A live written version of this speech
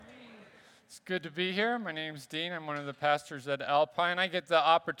It's good to be here. My name's Dean. I'm one of the pastors at Alpine. I get the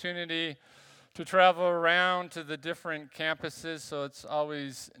opportunity to travel around to the different campuses, so it's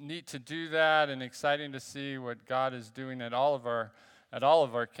always neat to do that and exciting to see what God is doing at all of our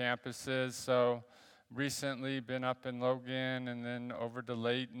campuses. So recently been up in Logan and then over to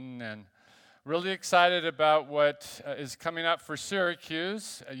Layton, and really excited about what is coming up for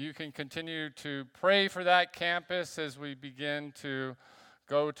Syracuse. You can continue to pray for that campus as we begin to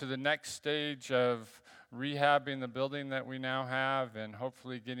go to the next stage of rehabbing the building that we now have and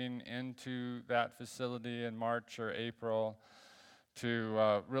hopefully getting into that facility in March or April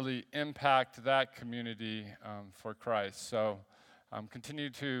to really impact that community for Christ. So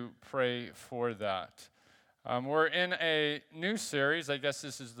continue to pray for that. We're in a new series. I guess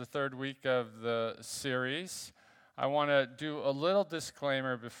this is the third week of the series. I want to do a little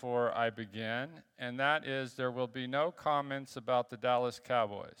disclaimer before I begin, and that is there will be no comments about the Dallas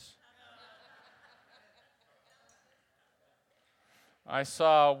Cowboys. I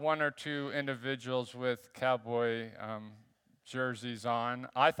saw one or two individuals with cowboy jerseys on.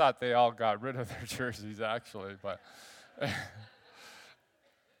 I thought they all got rid of their jerseys, actually, but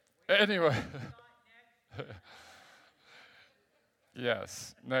anyway.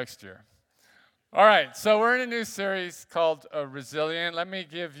 Yes, next year. All right, so we're in a new series called Resilient. Let me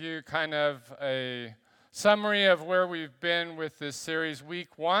give you kind of a summary of where we've been with this series.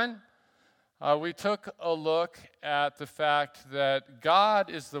 Week 1, we took a look at the fact that God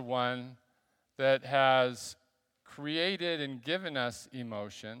is the one that has created and given us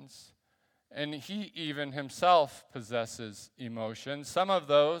emotions, and He even Himself possesses emotions. Some of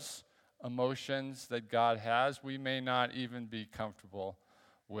those emotions that God has, we may not even be comfortable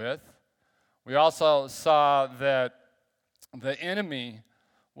with. We also saw that the enemy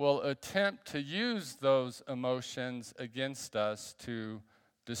will attempt to use those emotions against us to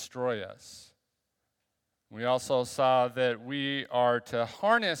destroy us. We also saw that we are to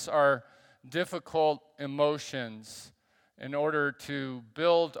harness our difficult emotions in order to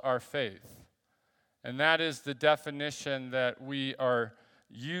build our faith. And that is the definition that we are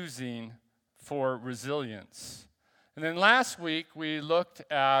using for resilience. And then last week we looked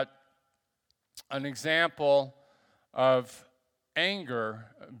at an example of anger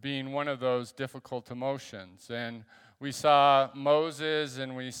being one of those difficult emotions. And we saw Moses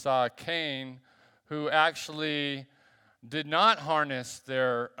and we saw Cain, who actually did not harness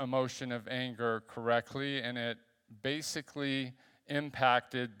their emotion of anger correctly, and it basically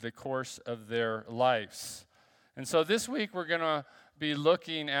impacted the course of their lives. And so this week we're going to be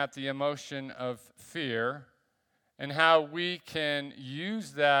looking at the emotion of fear and how we can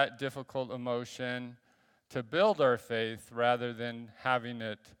use that difficult emotion to build our faith rather than having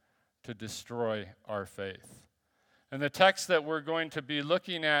it to destroy our faith. And the text that we're going to be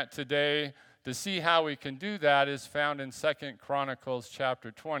looking at today to see how we can do that is found in 2 Chronicles chapter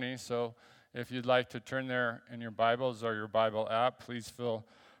 20. So if you'd like to turn there in your Bibles or your Bible app, please feel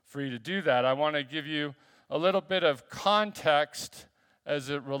free to do that. I want to give you a little bit of context as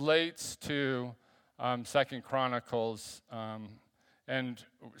it relates to 2 Chronicles, and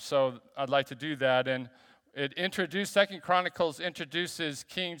so I'd like to do that. And 2 Chronicles introduces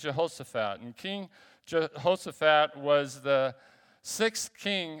King Jehoshaphat, and King Jehoshaphat was the 6th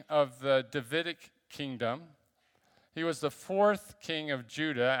king of the Davidic kingdom. He was the 4th king of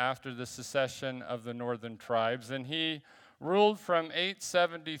Judah after the secession of the northern tribes, and he ruled from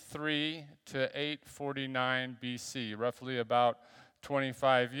 873 to 849 BC, roughly about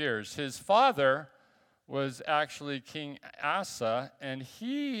 25 years. His father was actually King Asa, and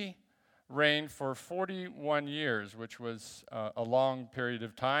he reigned for 41 years, which was a long period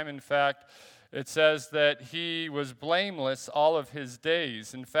of time. In fact, it says that he was blameless all of his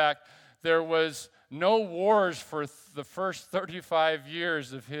days. In fact, there was no wars for the first 35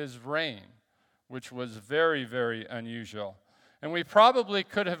 years of his reign, which was very, very unusual. And we probably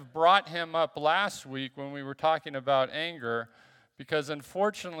could have brought him up last week when we were talking about anger, because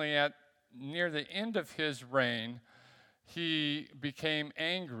unfortunately near the end of his reign, he became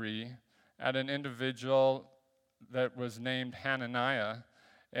angry at an individual that was named Hananiah,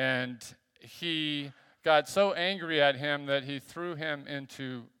 and he got so angry at him that he threw him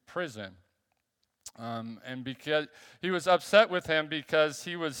into prison. And because he was upset with him because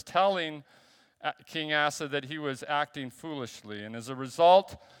he was telling King Asa that he was acting foolishly. And as a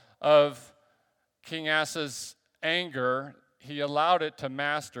result of King Asa's anger, he allowed it to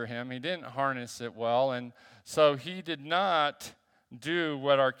master him. He didn't harness it well, and so he did not do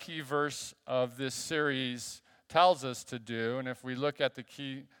what our key verse of this series tells us to do. And if we look at the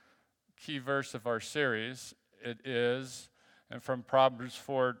key verse of our series, it is, And from Proverbs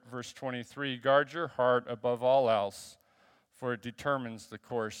 4, verse 23, guard your heart above all else, for it determines the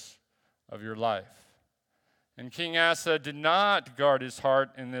course of your life. And King Asa did not guard his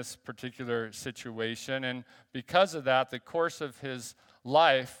heart in this particular situation, and because of that, the course of his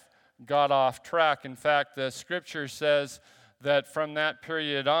life got off track. In fact, the scripture says that from that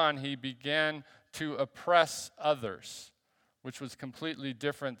period on, he began to oppress others, which was completely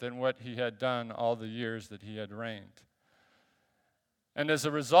different than what he had done all the years that he had reigned. And as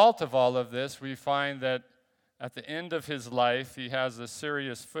a result of all of this, we find that at the end of his life, he has a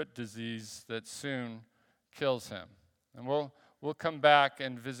serious foot disease that soon kills him. And we'll come back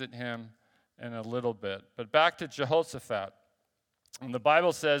and visit him in a little bit. But back to Jehoshaphat. And the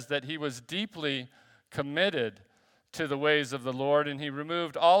Bible says that he was deeply committed to the ways of the Lord, and he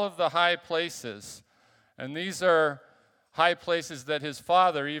removed all of the high places. And these are high places that his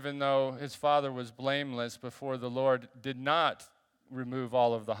father, even though his father was blameless before the Lord, did not remove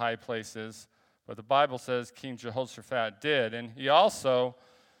all of the high places, but the Bible says King Jehoshaphat did. And he also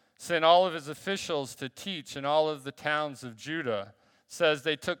sent all of his officials to teach in all of the towns of Judah. It says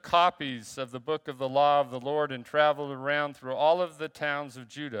they took copies of the book of the law of the Lord and traveled around through all of the towns of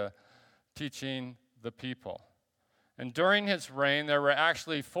Judah, teaching the people. And during his reign, there were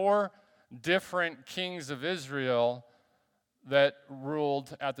actually 4 different kings of Israel that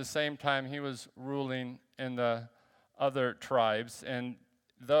ruled at the same time he was ruling in the other tribes, and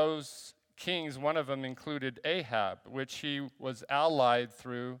those kings, one of them included Ahab, which he was allied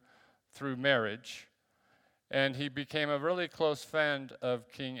through marriage, and he became a really close friend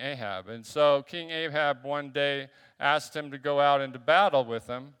of King Ahab. And so King Ahab one day asked him to go out into battle with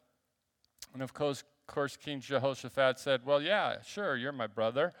him, and of course King Jehoshaphat said, well, yeah, sure, you're my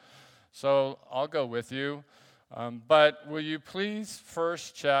brother, so I'll go with you, but will you please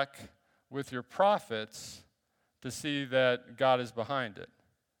first check with your prophets to see that God is behind it?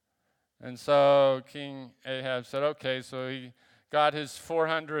 And so King Ahab said, okay, so he got his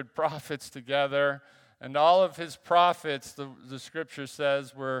 400 prophets together, and all of his prophets, the scripture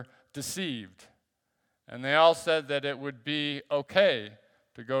says, were deceived. And they all said that it would be okay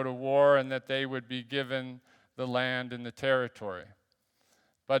to go to war and that they would be given the land and the territory.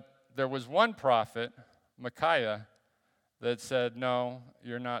 But there was one prophet, Micaiah, that said, no,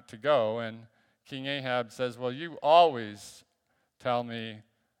 you're not to go. And King Ahab says, well, you always tell me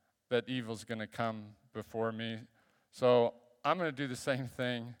that evil's going to come before me, so I'm going to do the same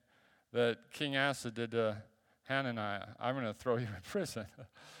thing that King Asa did to Hananiah. I'm going to throw you in prison.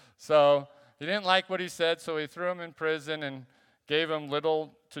 So he didn't like what he said, so he threw him in prison and gave him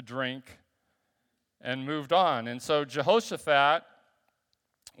little to drink and moved on. And so Jehoshaphat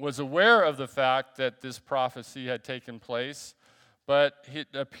was aware of the fact that this prophecy had taken place, but it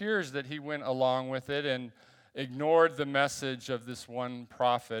appears that he went along with it and ignored the message of this one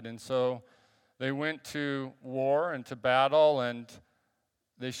prophet. And so they went to war and to battle, and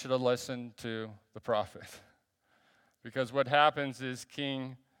they should have listened to the prophet. Because what happens is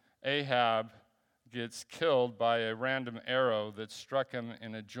King Ahab gets killed by a random arrow that struck him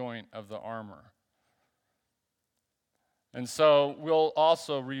in a joint of the armor. And so we'll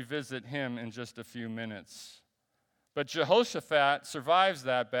also revisit him in just a few minutes. But Jehoshaphat survives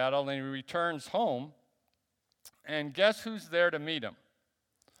that battle, and he returns home. And guess who's there to meet him?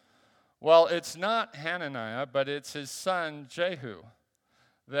 Well, it's not Hananiah, but it's his son Jehu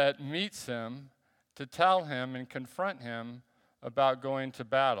that meets him to tell him and confront him about going to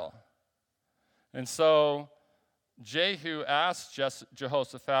battle. And so Jehu asked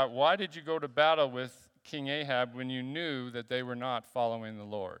Jehoshaphat, why did you go to battle with King Ahab when you knew that they were not following the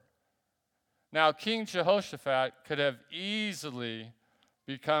Lord? Now, King Jehoshaphat could have easily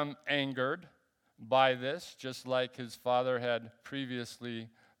become angered by this, just like his father had previously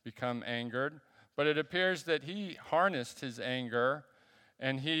become angered. But it appears that he harnessed his anger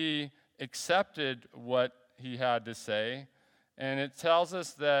and he accepted what he had to say. And it tells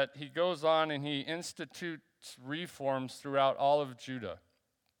us that he goes on and he institutes reforms throughout all of Judah.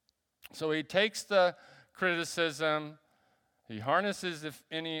 So he takes the criticism, he harnesses if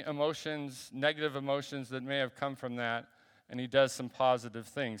any emotions, negative emotions that may have come from that, and he does some positive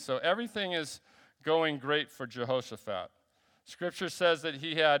things. So everything is going great for Jehoshaphat. Scripture says that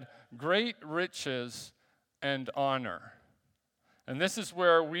he had great riches and honor. And this is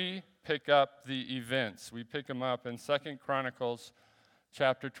where we pick up the events. We pick them up in 2 Chronicles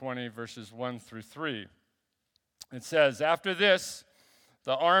chapter 20, verses 1 through 3. It says, after this,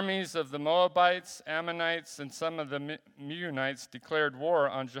 the armies of the Moabites, Ammonites, and some of the Meunites declared war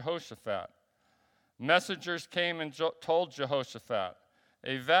on Jehoshaphat. Messengers came and told Jehoshaphat,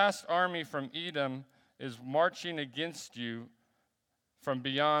 a vast army from Edom is marching against you from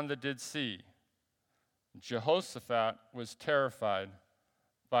beyond the Dead Sea. Jehoshaphat was terrified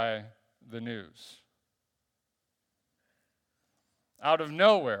by the news. Out of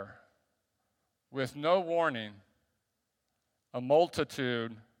nowhere, with no warning, a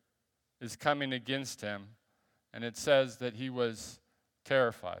multitude is coming against him, and it says that he was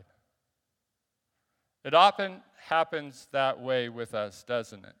terrified. It often happens that way with us,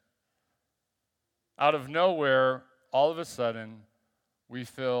 doesn't it? Out of nowhere, all of a sudden, we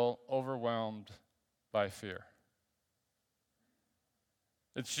feel overwhelmed by fear.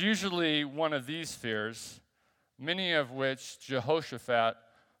 It's usually one of these fears, many of which Jehoshaphat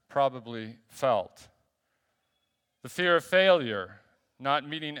probably felt. The fear of failure, not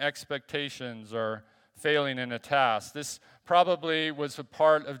meeting expectations or failing in a task. This probably was a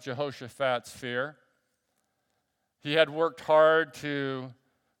part of Jehoshaphat's fear. He had worked hard to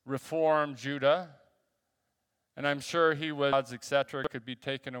reform Judah, and I'm sure he was, etc., could be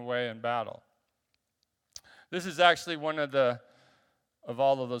taken away in battle. This is actually one of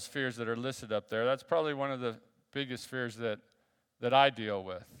all of those fears that are listed up there. That's probably one of the biggest fears that I deal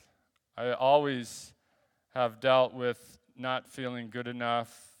with. I always have dealt with not feeling good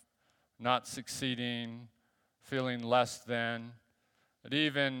enough, not succeeding, feeling less than. It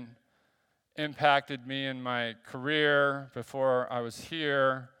even impacted me in my career before I was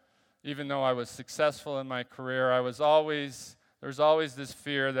here. Even though I was successful in my career, there was always this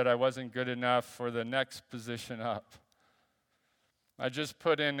fear that I wasn't good enough for the next position up. I just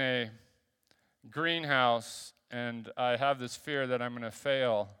put in a greenhouse, and I have this fear that I'm going to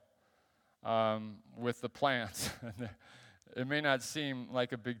fail with the plants. It may not seem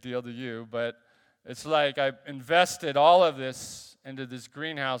like a big deal to you, but it's like I invested all of this into this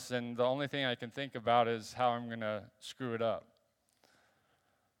greenhouse, and the only thing I can think about is how I'm going to screw it up.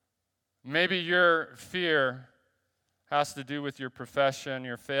 Maybe your fear has to do with your profession,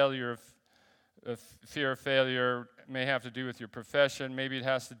 your failure of fear of failure may have to do with your profession. Maybe it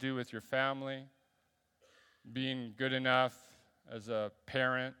has to do with your family, being good enough as a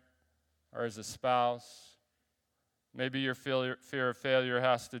parent or as a spouse. Maybe your fear of failure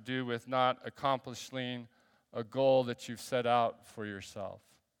has to do with not accomplishing a goal that you've set out for yourself.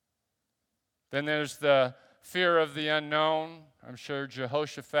 Then there's the fear of the unknown. I'm sure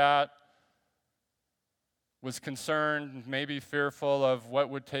Jehoshaphat was concerned, maybe fearful of what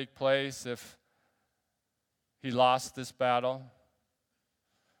would take place if he lost this battle.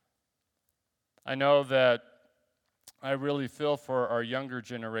 I know that I really feel for our younger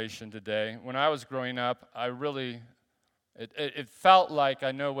generation today. When I was growing up, it felt like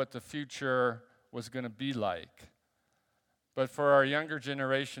I know what the future was going to be like. But for our younger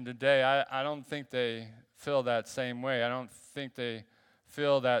generation today, I don't think they feel that same way. I don't think they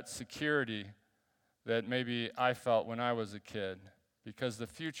feel that security that maybe I felt when I was a kid, because the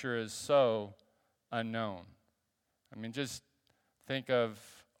future is so unknown. I mean, just think of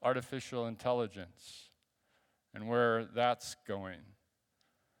artificial intelligence and where that's going.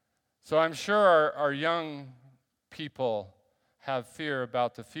 So I'm sure our young people have fear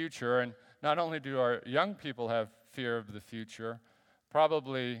about the future, and not only do our young people have fear of the future,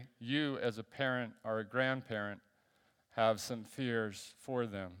 probably you as a parent or a grandparent have some fears for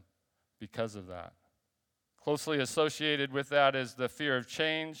them because of that. Closely associated with that is the fear of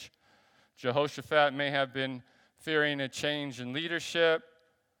change. Jehoshaphat may have been fearing a change in leadership.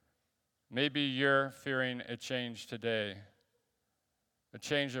 Maybe you're fearing a change today. A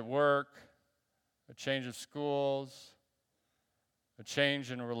change at work, a change of schools, a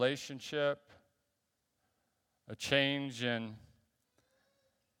change in a relationship, a change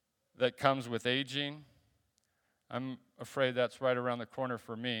that comes with aging. I'm afraid that's right around the corner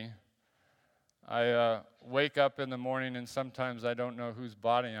for me. I wake up in the morning and sometimes I don't know whose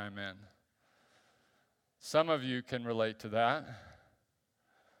body I'm in. Some of you can relate to that.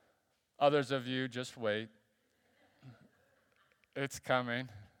 Others of you, just wait. It's coming.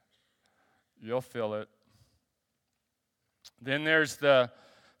 You'll feel it. Then there's the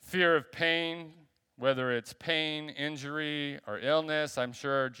fear of pain, whether it's pain, injury, or illness. I'm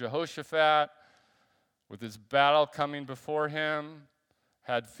sure Jehoshaphat, with his battle coming before him,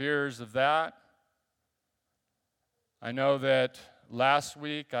 had fears of that. I know that last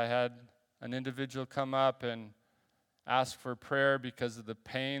week I had an individual come up and ask for prayer because of the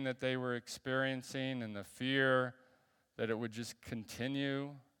pain that they were experiencing and the fear that it would just continue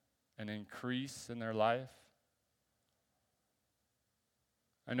and increase in their life.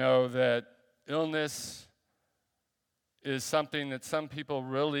 I know that illness is something that some people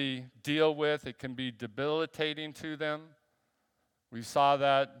really deal with. It can be debilitating to them. We saw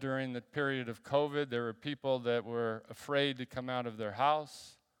that during the period of COVID. There were people that were afraid to come out of their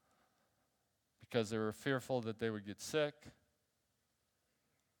house because they were fearful that they would get sick.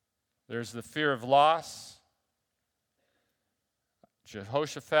 There's the fear of loss.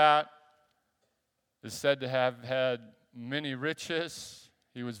 Jehoshaphat is said to have had many riches.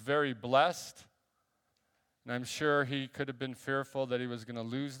 He was very blessed. And I'm sure he could have been fearful that he was going to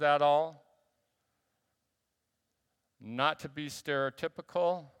lose that all. Not to be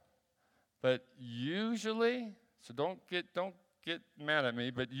stereotypical, but usually, so don't get mad at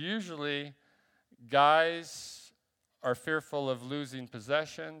me, but usually guys are fearful of losing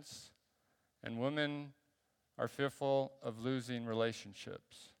possessions and women are fearful of losing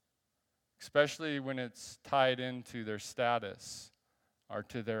relationships, especially when it's tied into their status or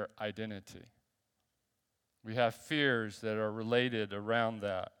to their identity. We have fears that are related around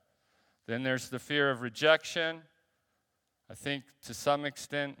that. Then there's the fear of rejection. I think to some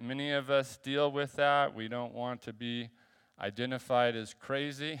extent, many of us deal with that. We don't want to be identified as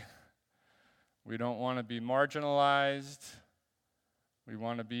crazy. We don't want to be marginalized. We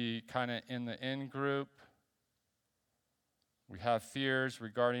want to be kind of in the in group. We have fears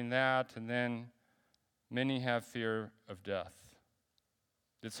regarding that, and then many have fear of death.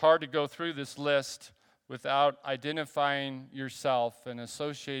 It's hard to go through this list without identifying yourself and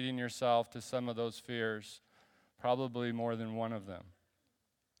associating yourself to some of those fears, probably more than one of them.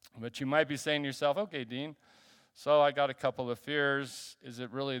 But you might be saying to yourself, okay, Dean, so I got a couple of fears. Is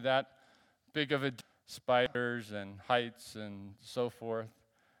it really that big of a deal? Spiders and heights and so forth?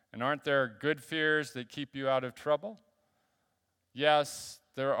 And aren't there good fears that keep you out of trouble? Yes,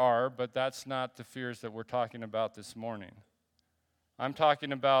 there are, but that's not the fears that we're talking about this morning. I'm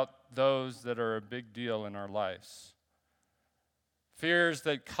talking about those that are a big deal in our lives. Fears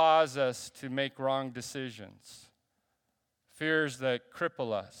that cause us to make wrong decisions. Fears that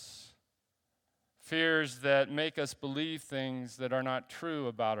cripple us. Fears that make us believe things that are not true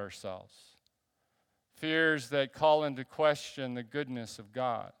about ourselves. Fears that call into question the goodness of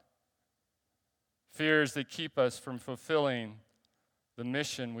God. Fears that keep us from fulfilling the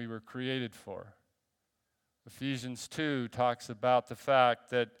mission we were created for. Ephesians 2 talks about the fact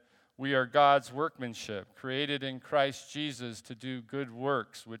that we are God's workmanship, created in Christ Jesus to do good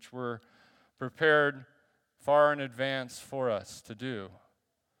works, which were prepared far in advance for us to do.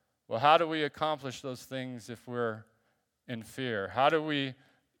 Well, how do we accomplish those things if we're in fear? How do we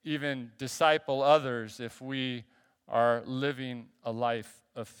even disciple others if we are living a life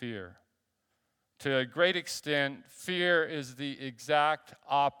of fear? To a great extent, fear is the exact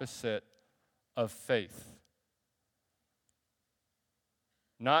opposite of faith.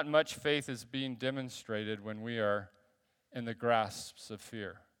 Not much faith is being demonstrated when we are in the grasps of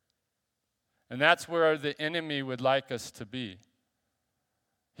fear. And that's where the enemy would like us to be.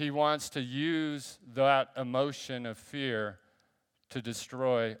 He wants to use that emotion of fear to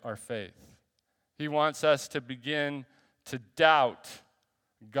destroy our faith. He wants us to begin to doubt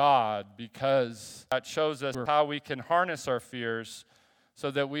God, because that shows us how we can harness our fears so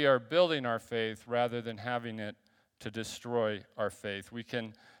that we are building our faith rather than having it to destroy our faith. We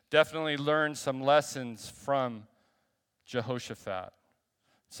can definitely learn some lessons from Jehoshaphat.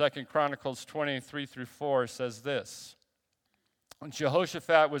 2 Chronicles 23-4 says this: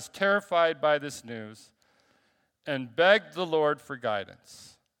 Jehoshaphat was terrified by this news and begged the Lord for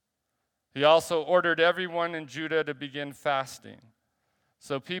guidance. He also ordered everyone in Judah to begin fasting.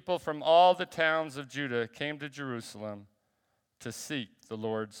 So people from all the towns of Judah came to Jerusalem to seek the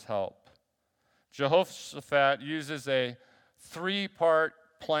Lord's help. Jehoshaphat uses a three-part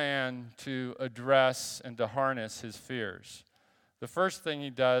plan to address and to harness his fears. The first thing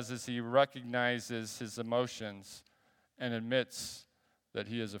he does is he recognizes his emotions and admits that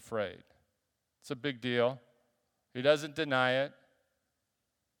he is afraid. It's a big deal. He doesn't deny it.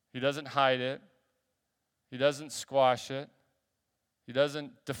 He doesn't hide it. He doesn't squash it. He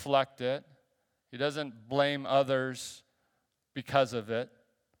doesn't deflect it. He doesn't blame others because of it.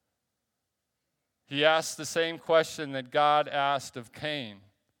 He asks the same question that God asked of Cain.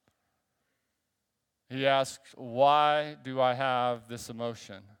 He asks, why do I have this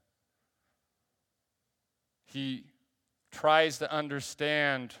emotion? He tries to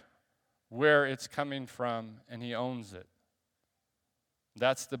understand where it's coming from, and he owns it.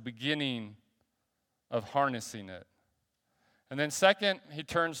 That's the beginning of harnessing it. And then second, he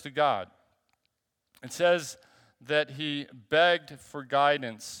turns to God. It says that he begged for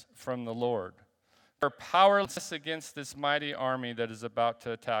guidance from the Lord. We are powerless against this mighty army that is about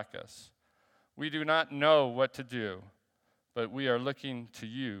to attack us. We do not know what to do, but we are looking to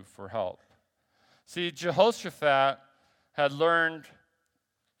you for help. See, Jehoshaphat had learned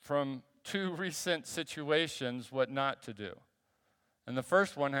from two recent situations what not to do. And the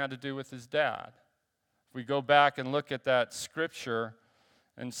first one had to do with his dad. If we go back and look at that scripture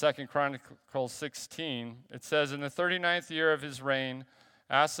in 2 Chronicles 16, it says, in the 39th year of his reign,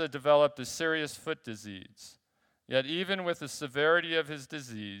 Asa developed a serious foot disease. Yet even with the severity of his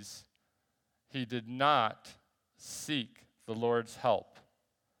disease, he did not seek the Lord's help,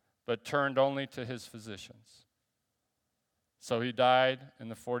 but turned only to his physicians. So he died in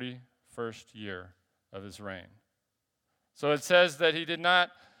the 41st year of his reign. So it says that he did not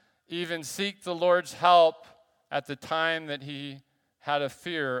even seek the Lord's help at the time that he had a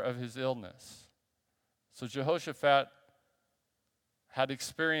fear of his illness. So Jehoshaphat had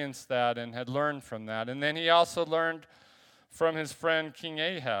experienced that and had learned from that. And then he also learned from his friend King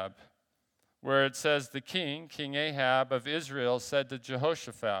Ahab, where it says the king, King Ahab of Israel, said to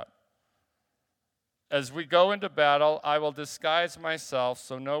Jehoshaphat, as we go into battle, I will disguise myself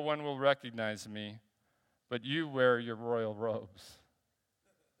so no one will recognize me, but you wear your royal robes.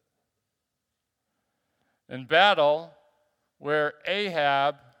 In battle, where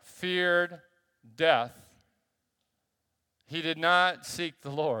Ahab feared death, he did not seek the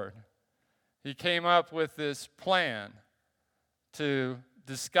Lord. He came up with this plan to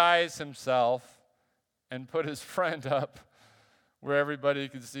disguise himself and put his friend up where everybody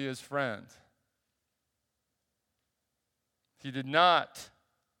could see his friend. He did not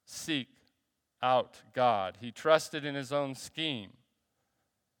seek out God. He trusted in his own scheme.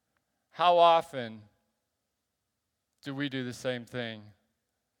 How often do we do the same thing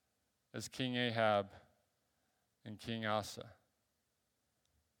as King Ahab and King Asa,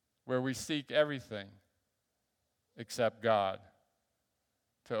 where we seek everything except God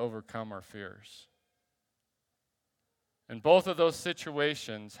to overcome our fears? In both of those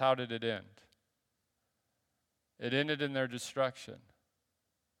situations, how did it end? It ended in their destruction.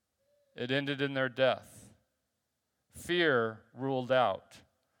 It ended in their death. Fear ruled out.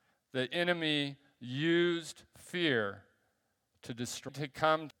 The enemy used fear to destroy, to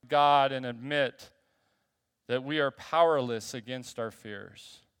come to God and admit that we are powerless against our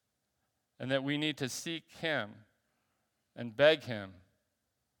fears and that we need to seek him and beg him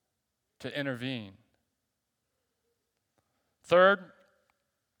to intervene. Third,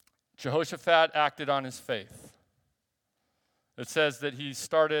 Jehoshaphat acted on his faith. It says that he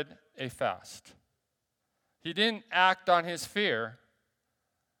started a fast. He didn't act on his fear.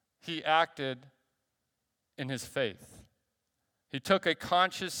 He acted in his faith. He took a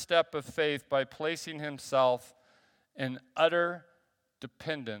conscious step of faith by placing himself in utter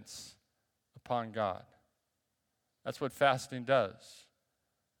dependence upon God. That's what fasting does.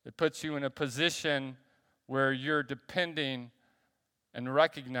 It puts you in a position where you're depending and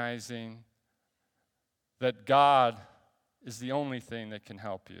recognizing that God is the only thing that can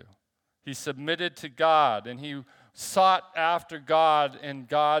help you. He submitted to God, and he sought after God and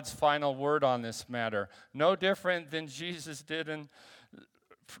God's final word on this matter. No different than Jesus did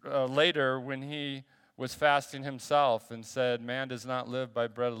later when he was fasting himself and said, man does not live by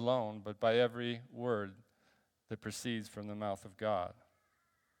bread alone, but by every word that proceeds from the mouth of God.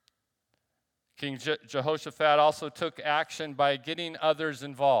 King Jehoshaphat also took action by getting others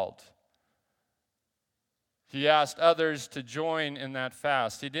involved. He asked others to join in that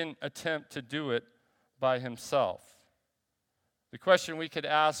fast. He didn't attempt to do it by himself. The question we could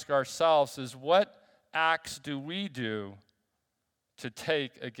ask ourselves is, what acts do we do to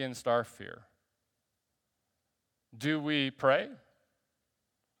take against our fear? Do we pray?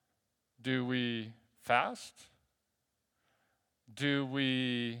 Do we fast? Do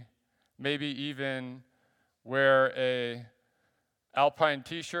we maybe even wear a Alpine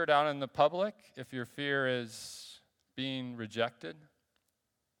t-shirt out in the public if your fear is being rejected?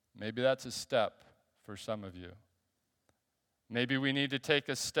 Maybe that's a step for some of you. Maybe we need to take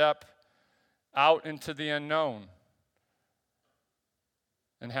a step out into the unknown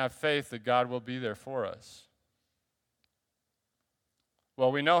and have faith that God will be there for us.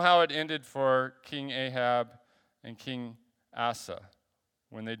 Well, we know how it ended for King Ahab and King Asa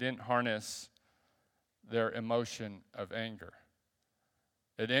when they didn't harness their emotion of anger.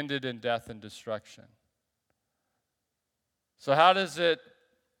 It ended in death and destruction. So how does it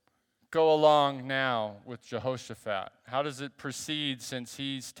go along now with Jehoshaphat? How does it proceed since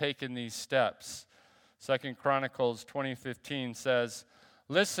he's taken these steps? 2 Chronicles 20:15 says,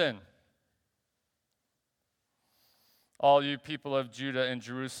 listen, all you people of Judah and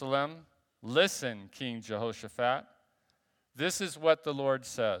Jerusalem, listen, King Jehoshaphat. This is what the Lord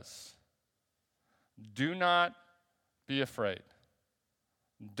says. Do not be afraid.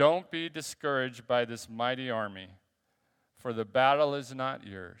 Don't be discouraged by this mighty army, For the battle is not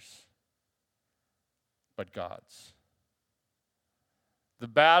yours, but God's. The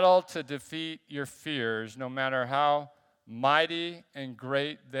battle to defeat your fears, no matter how mighty and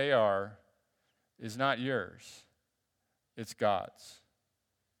great they are, is not yours. It's God's.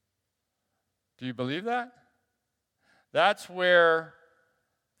 Do you believe that? That's where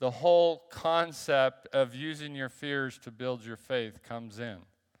the whole concept of using your fears to build your faith comes in.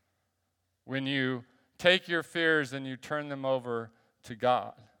 When you take your fears and you turn them over to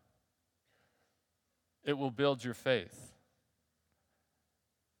God, it will build your faith.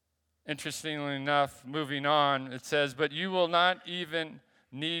 Interestingly enough, moving on, it says, but you will not even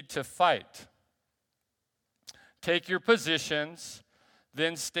need to fight. Take your positions,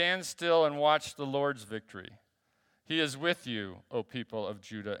 then stand still and watch the Lord's victory. He is with you, O people of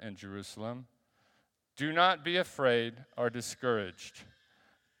Judah and Jerusalem. Do not be afraid or discouraged.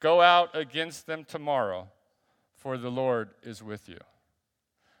 Go out against them tomorrow, for the Lord is with you.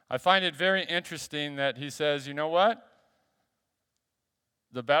 I find it very interesting that he says, you know what?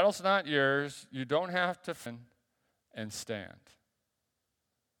 The battle's not yours. You don't have to and stand.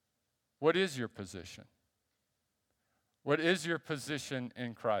 What is your position? What is your position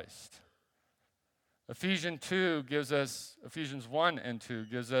in Christ? Ephesians 1 and 2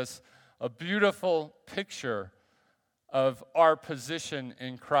 gives us a beautiful picture of our position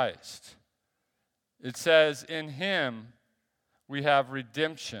in Christ. It says, in him we have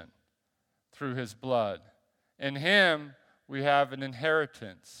redemption through his blood. In him we have an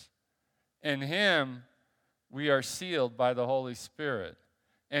inheritance. In him we are sealed by the Holy Spirit.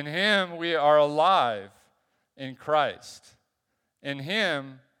 In him we are alive in Christ. In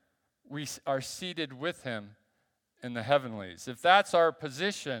him we are seated with him in the heavenlies. If that's our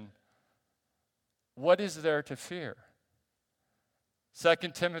position, what is there to fear? 2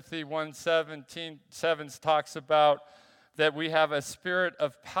 Timothy 1:7 talks about that we have a spirit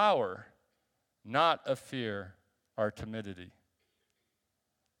of power, not of fear or timidity.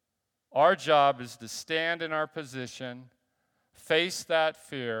 Our job is to stand in our position, face that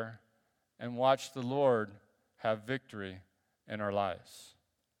fear, and watch the Lord have victory in our lives.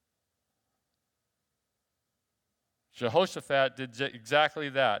 Jehoshaphat did exactly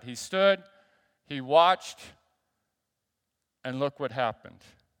that. He stood, he watched, and look what happened.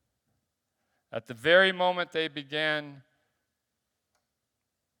 At the very moment they began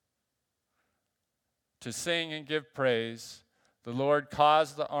to sing and give praise, the Lord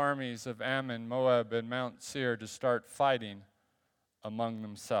caused the armies of Ammon, Moab, and Mount Seir to start fighting among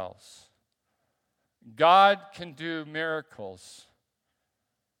themselves. God can do miracles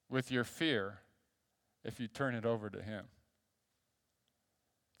with your fear if you turn it over to him.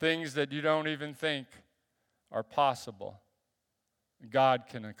 Things that you don't even think are possible, God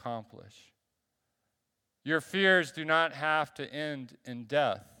can accomplish. Your fears do not have to end in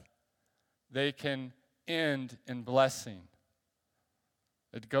death. They can end in blessing.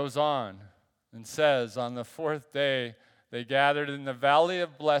 It goes on and says, on the fourth day, they gathered in the valley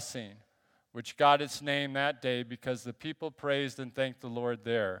of blessing, which got its name that day because the people praised and thanked the Lord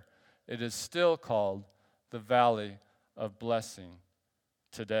there. It is still called the valley of blessing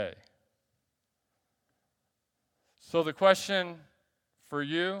today. So the question for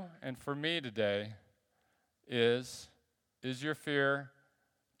you and for me today is your fear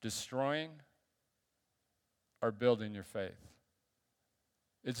destroying or building your faith?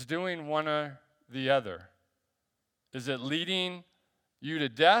 It's doing one or the other. Is it leading you to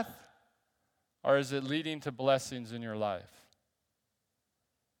death, or is it leading to blessings in your life?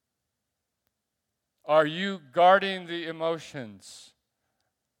 Are you guarding the emotions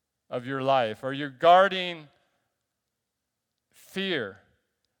of your life? Are you guarding fear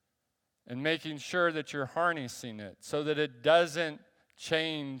and making sure that you're harnessing it so that it doesn't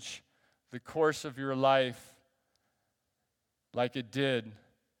change the course of your life like it did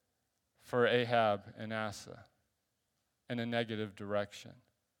for Ahab and Asa in a negative direction?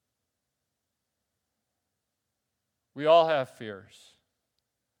 We all have fears.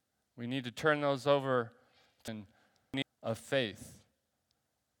 We need to turn those over to a faith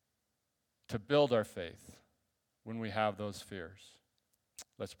to build our faith when we have those fears.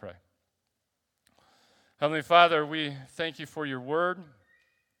 Let's pray. Heavenly Father, we thank you for your word.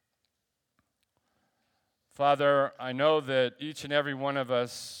 Father, I know that each and every one of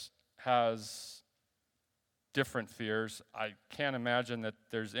us has different fears. I can't imagine that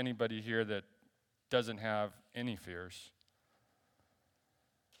there's anybody here that doesn't have any fears.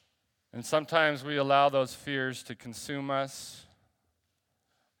 And sometimes we allow those fears to consume us.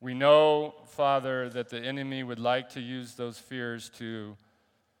 We know, Father, that the enemy would like to use those fears to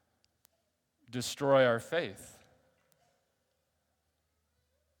destroy our faith.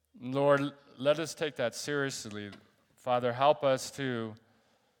 Lord, let us take that seriously. Father, help us to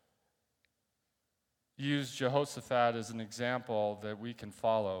use Jehoshaphat as an example that we can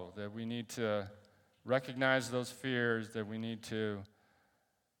follow, that we need to recognize those fears, that we need to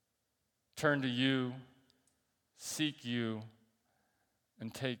turn to you, seek you,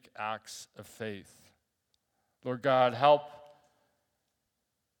 and take acts of faith. Lord God, help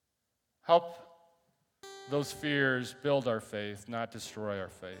those fears build our faith, not destroy our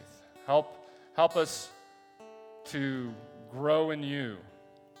faith. Help us to grow in you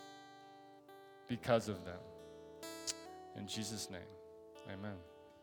because of them. In Jesus' name, amen.